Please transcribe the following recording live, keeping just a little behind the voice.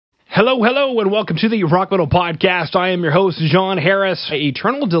Hello, hello, and welcome to the Rock Metal Podcast. I am your host, John Harris.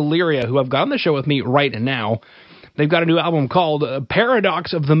 Eternal Delyria, who have got on the show with me right now, they've got a new album called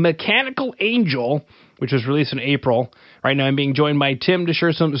Paradox of the Mechanical Angel, which was released in April. Right now I'm being joined by Tim to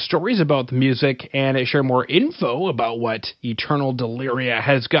share some stories about the music and share more info about what Eternal Delyria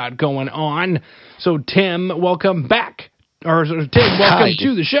has got going on. So Tim, welcome back. Or Tim, welcome Hi.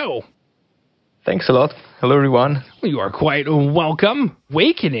 to the show. Thanks a lot. Hello, everyone. You are quite welcome.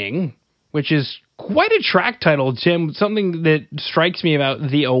 Awakening, which is quite a track title, Tim. Something that strikes me about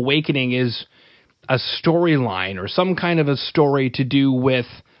The Awakening is a storyline or some kind of a story to do with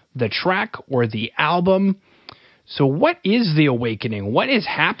the track or the album. So what is The Awakening? What is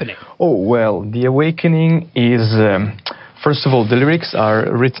happening? Oh, well, The Awakening is, first of all, the lyrics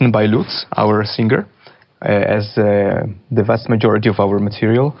are written by Lutz, our singer, as the vast majority of our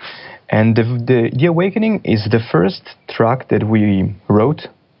material. And the Awakening is the first track that we wrote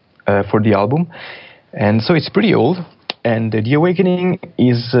for the album. And so it's pretty old. And The Awakening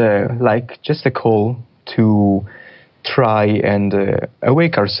is like just a call to try and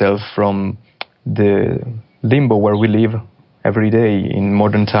awake ourselves from the limbo where we live every day in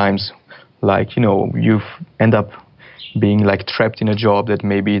modern times. Like, you know, you end up being like trapped in a job that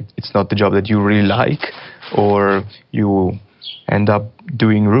maybe it's not the job that you really like, or you end up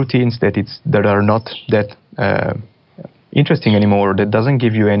doing routines that are not that interesting anymore, that doesn't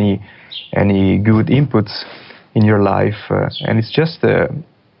give you any good inputs in your life, and it's just the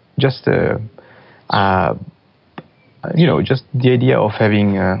idea of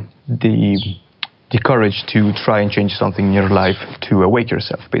having the courage to try and change something in your life, to awake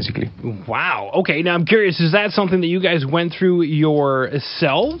yourself, basically. Wow. Okay, now I'm curious, is that something that you guys went through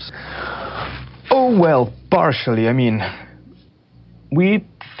yourselves? Oh, well, partially. I mean, we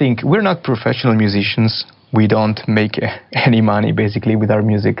think we're not professional musicians. We don't make any money, basically, with our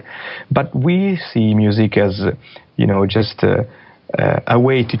music. But we see music as, just a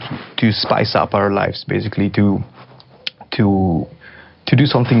way to spice up our lives, basically, to do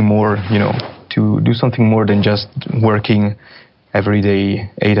something more, to do something more than just working every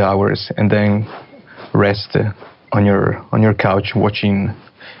day 8 hours and then rest on your couch watching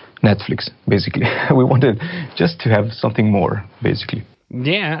Netflix, basically. We wanted just to have something more, basically.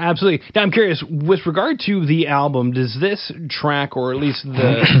 Yeah, absolutely. Now, I'm curious, with regard to the album, does this track, or at least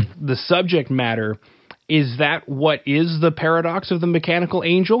the subject matter, is that what is the paradox of the mechanical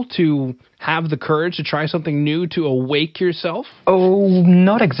angel? To have the courage to try something new, to awake yourself? Oh,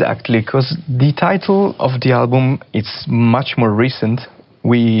 not exactly, because the title of the album is much more recent.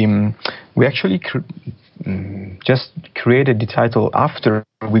 We actually just created the title after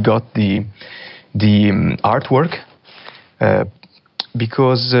we got the artwork,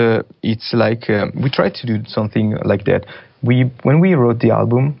 because it's like we tried to do something like that. When we wrote the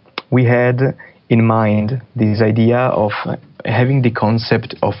album, we had in mind this idea of having the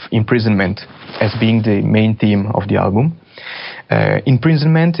concept of imprisonment as being the main theme of the album.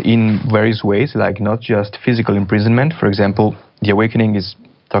 Imprisonment in various ways, like not just physical imprisonment. For example, The Awakening is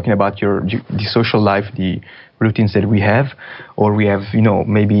talking about the social life, the routines that we have, or we have,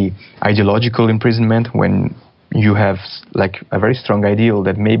 maybe ideological imprisonment, when you have like a very strong ideal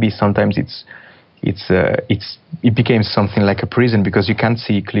that maybe sometimes it became something like a prison because you can't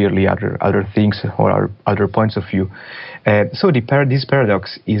see clearly other things or other points of view. So this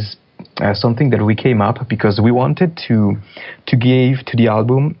paradox is something that we came up because we wanted to give to the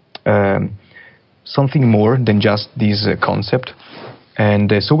album something more than just this concept.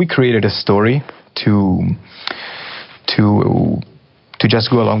 And so we created a story to just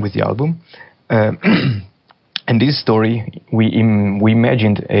go along with the album. And this story, we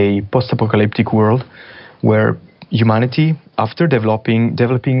imagined a post-apocalyptic world where humanity, after developing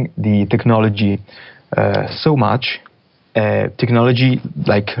the technology so much, technology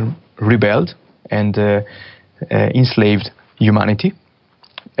like rebelled and enslaved humanity.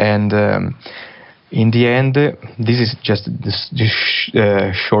 And in the end, this is just this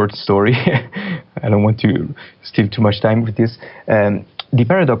short story. I don't want to steal too much time with this. The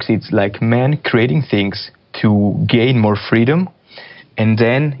paradox is like man creating things to gain more freedom, and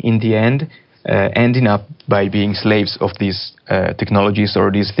then in the end ending up by being slaves of these technologies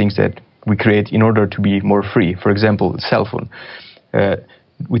or these things that we create in order to be more free. For example, cell phone.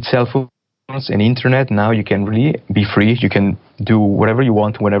 With cell phones and internet, now you can really be free. You can do whatever you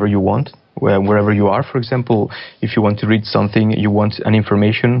want, whenever you want, wherever you are. For example, if you want to read something, you want an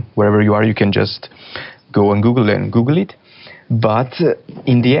information, wherever you are, you can just go on Google and Google it. But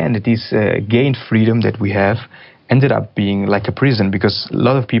in the end, this gained freedom that we have ended up being like a prison, because a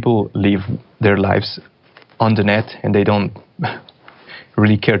lot of people live their lives on the net and they don't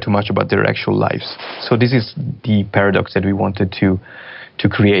really care too much about their actual lives. So this is the paradox that we wanted to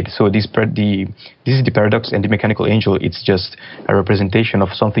create. So this is the paradox, and the mechanical angel, it's just a representation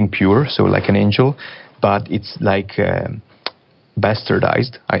of something pure, so like an angel, but it's like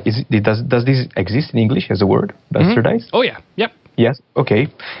bastardized. Does this exist in English as a word, bastardized? Oh yeah, yep. Yes, okay.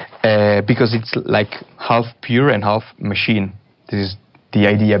 Because it's like half pure and half machine. This is the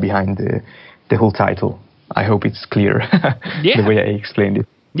idea behind the whole title. I hope it's clear the way I explained it.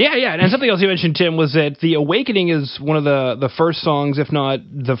 Yeah, yeah. And something else you mentioned, Tim, was that The Awakening is one of the first songs, if not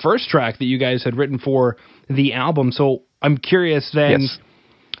the first track that you guys had written for the album. So I'm curious then,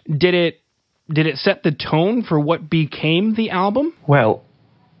 did it set the tone for what became the album? Well,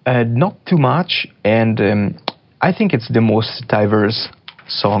 not too much. And I think it's the most diverse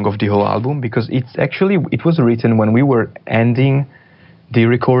song of the whole album, because it was written when we were ending the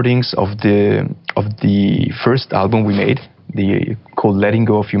recordings of the first album we made, called Letting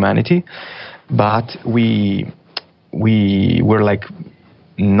Go of Humanity, but we were like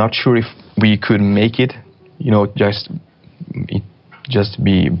not sure if we could make it, just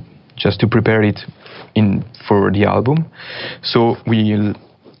to prepare it for the album. So we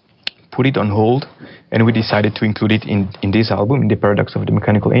put it on hold, and we decided to include it in this album, in the Paradox of the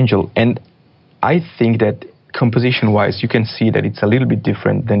Mechanical Angel. And I think that composition-wise, you can see that it's a little bit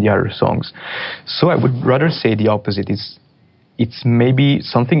different than the other songs. So I would rather say the opposite. It's maybe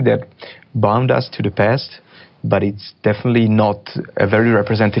something that bound us to the past, but it's definitely not a very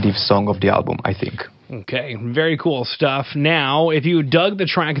representative song of the album, I think. Okay, very cool stuff. Now, if you dug the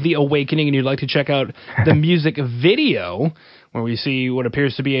track The Awakening and you'd like to check out the music video, where we see what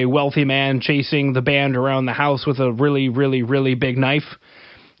appears to be a wealthy man chasing the band around the house with a really, really, really big knife.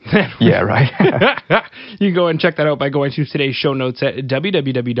 Yeah, right. You can go and check that out by going to today's show notes at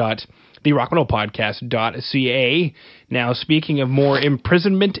www.therockandrollpodcast.ca. Now, speaking of more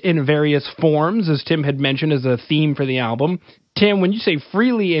imprisonment in various forms, as Tim had mentioned as a theme for the album, Tim, when you say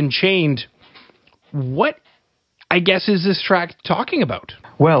Freely Enchained, what, I guess, is this track talking about?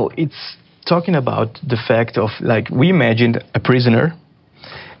 Well, it's talking about the fact of, like, we imagined a prisoner,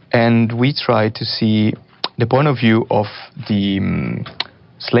 and we tried to see the point of view of the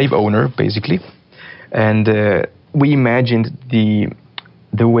slave owner, basically, and we imagined the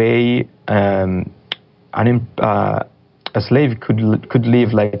way a slave could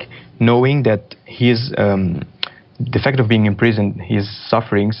live, like knowing that his the fact of being imprisoned, his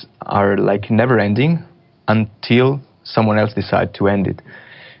sufferings are like never ending until someone else decides to end it.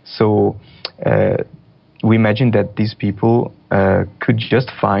 So we imagined that these people could just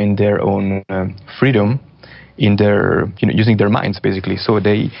find their own freedom in their, using their minds, basically. So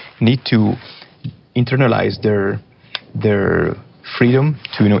they need to internalize their freedom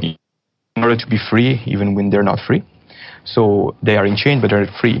to, in order to be free, even when they're not free. So they are enchained, but they're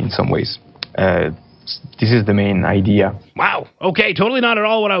free in some ways. This is the main idea. Wow. Okay, totally not at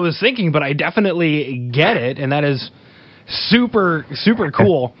all what I was thinking, but I definitely get it, and that is super, super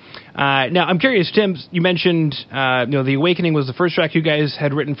cool. Now, I'm curious, Tim, you mentioned, The Awakening was the first track you guys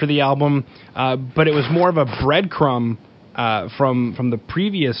had written for the album, but it was more of a breadcrumb from the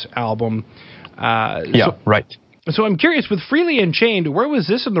previous album. Right. So I'm curious, with Freely Enchained, where was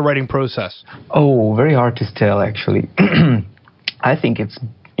this in the writing process? Oh, very hard to tell, actually. I think it's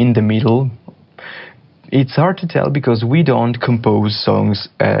in the middle. It's hard to tell because we don't compose songs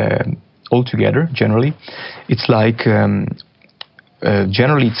all together, generally. It's like,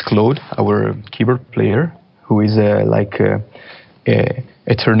 generally it's Claude, our keyboard player, who is like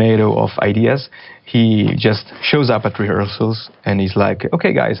a tornado of ideas. He just shows up at rehearsals and he's like,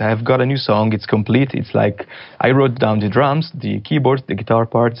 okay guys, I have got a new song, it's complete. It's like, I wrote down the drums, the keyboards, the guitar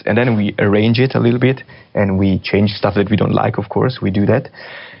parts, and then we arrange it a little bit and we change stuff that we don't like, of course, we do that.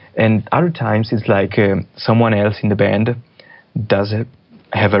 And other times it's like someone else in the band does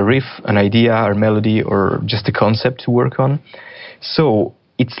have a riff, an idea, or melody, or just a concept to work on. So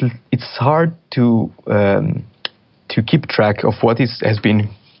it's hard to keep track of what has been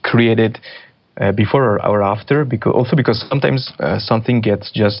created before or after, because sometimes something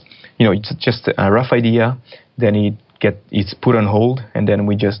gets just, it's just a rough idea, then it's put on hold, and then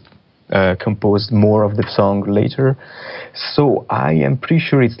we just compose more of the song later. So I am pretty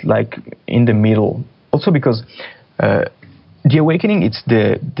sure it's like in the middle. Also because The Awakening, it's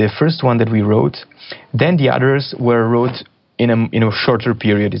the first one that we wrote. Then the others were wrote in a shorter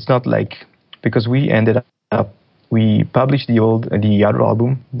period. It's not like, because we published the other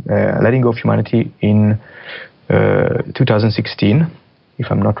album, Letting Go of Humanity, in 2016, if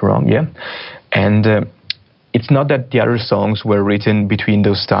I'm not wrong, yeah. And it's not that the other songs were written between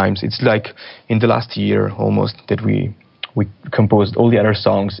those times. It's like in the last year almost that we we composed all the other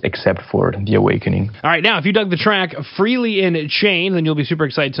songs except for The Awakening. All right, now, if you dug the track Freely Enchained, then you'll be super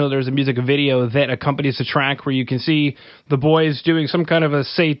excited to know there's a music video that accompanies the track where you can see the boys doing some kind of a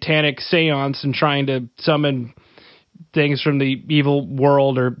satanic seance and trying to summon things from the evil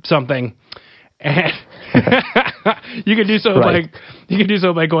world or something. And you can do so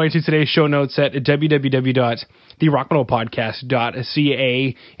by going to today's show notes at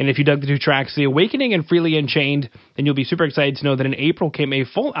www.therockmetalpodcast.ca. And if you dug the two tracks, The Awakening and Freely Enchained, then you'll be super excited to know that in April came a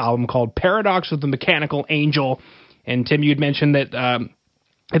full album called Paradox of the Mechanical Angel. And Tim, you'd mentioned that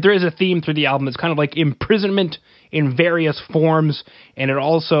if there is a theme through the album, it's kind of like imprisonment in various forms, and it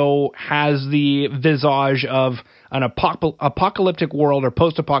also has the visage of an apocalyptic world or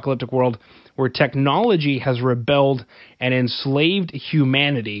post-apocalyptic world where technology has rebelled and enslaved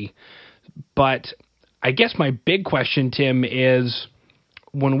humanity. But I guess my big question, Tim, is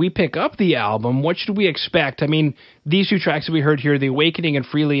when we pick up the album, what should we expect? I mean, these two tracks that we heard here, The Awakening and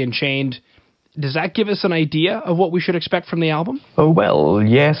Freely Enchained, does that give us an idea of what we should expect from the album? Oh, well,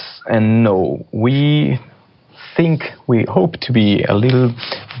 yes and no. We hope to be a little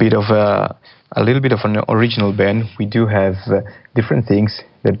bit of an original band. We do have different things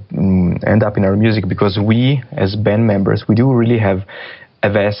that end up in our music because we, as band members, we do really have a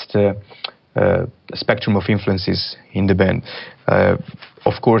vast spectrum of influences in the band.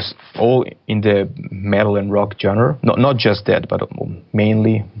 Of course, all in the metal and rock genre. Not just that, but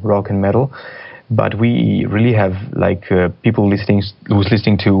mainly rock and metal. But we really have people who's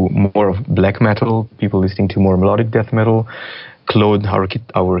listening to more of black metal, people listening to more melodic death metal. Claude, our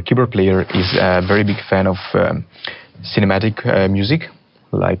keyboard player, is a very big fan of cinematic music,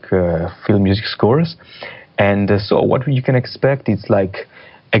 like film music scores. And so what you can expect is like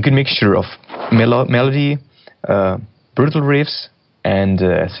a good mixture of melody, brutal riffs, and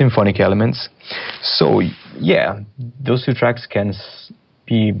symphonic elements. So yeah, those two tracks can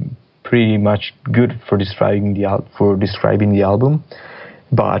be pretty much good for describing the album.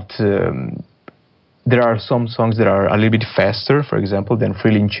 But there are some songs that are a little bit faster, for example, than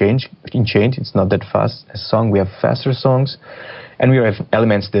Freely Enchained. It's not that fast a song. We have faster songs, and we have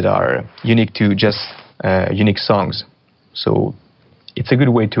elements that are unique to just unique songs. So it's a good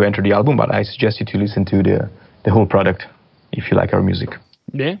way to enter the album, but I suggest you to listen to the whole product if you like our music.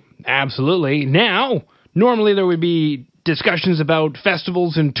 Yeah, absolutely. Now, normally there would be discussions about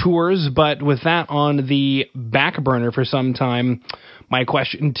festivals and tours, but with that on the back burner for some time, my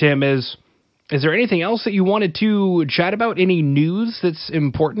question, Tim, is there anything else that you wanted to chat about? Any news that's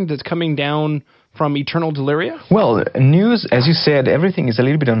important that's coming down from Eternal Delyria? Well, news, as you said, everything is a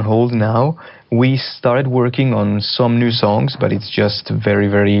little bit on hold now. We started working on some new songs, but it's just very,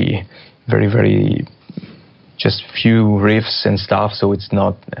 very, very, very, just few riffs and stuff, so it's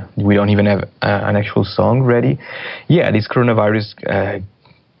not, we don't even have an actual song ready. Yeah, this coronavirus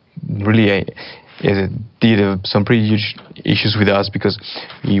really did some pretty huge issues with us because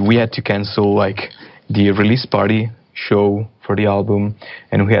we had to cancel the release party show for the album,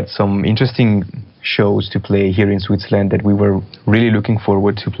 and we had some interesting shows to play here in Switzerland that we were really looking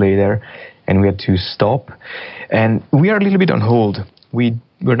forward to play there, and we had to stop. And we are a little bit on hold.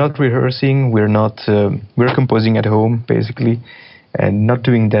 We're not rehearsing, we're composing at home basically, and not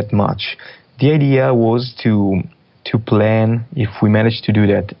doing that much. The idea was to plan, if we manage to do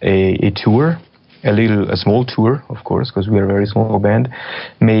that, a tour. A small tour, of course, because we are a very small band.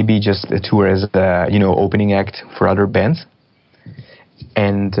 Maybe just a tour as opening act for other bands.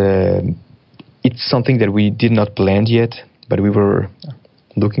 And it's something that we did not plan yet, but we were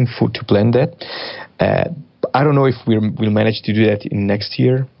looking to plan that. I don't know if we'll manage to do that in next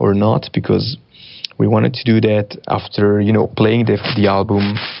year or not, because we wanted to do that after playing the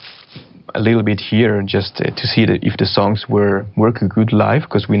album a little bit here, just to see if the songs work good live,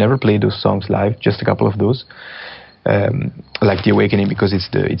 because we never played those songs live, just a couple of those, like The Awakening, because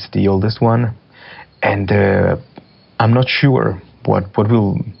it's the oldest one, and I'm not sure what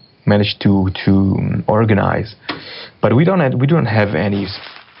we'll manage to organize, but we don't have any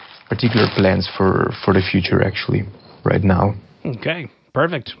particular plans for the future actually right now. Okay,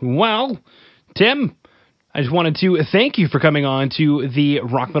 perfect. Well, Tim, I just wanted to thank you for coming on to the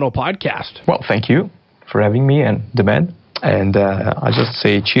Rock Metal Podcast. Well, thank you for having me and the band. And I'll just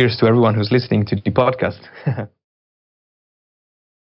say cheers to everyone who's listening to the podcast.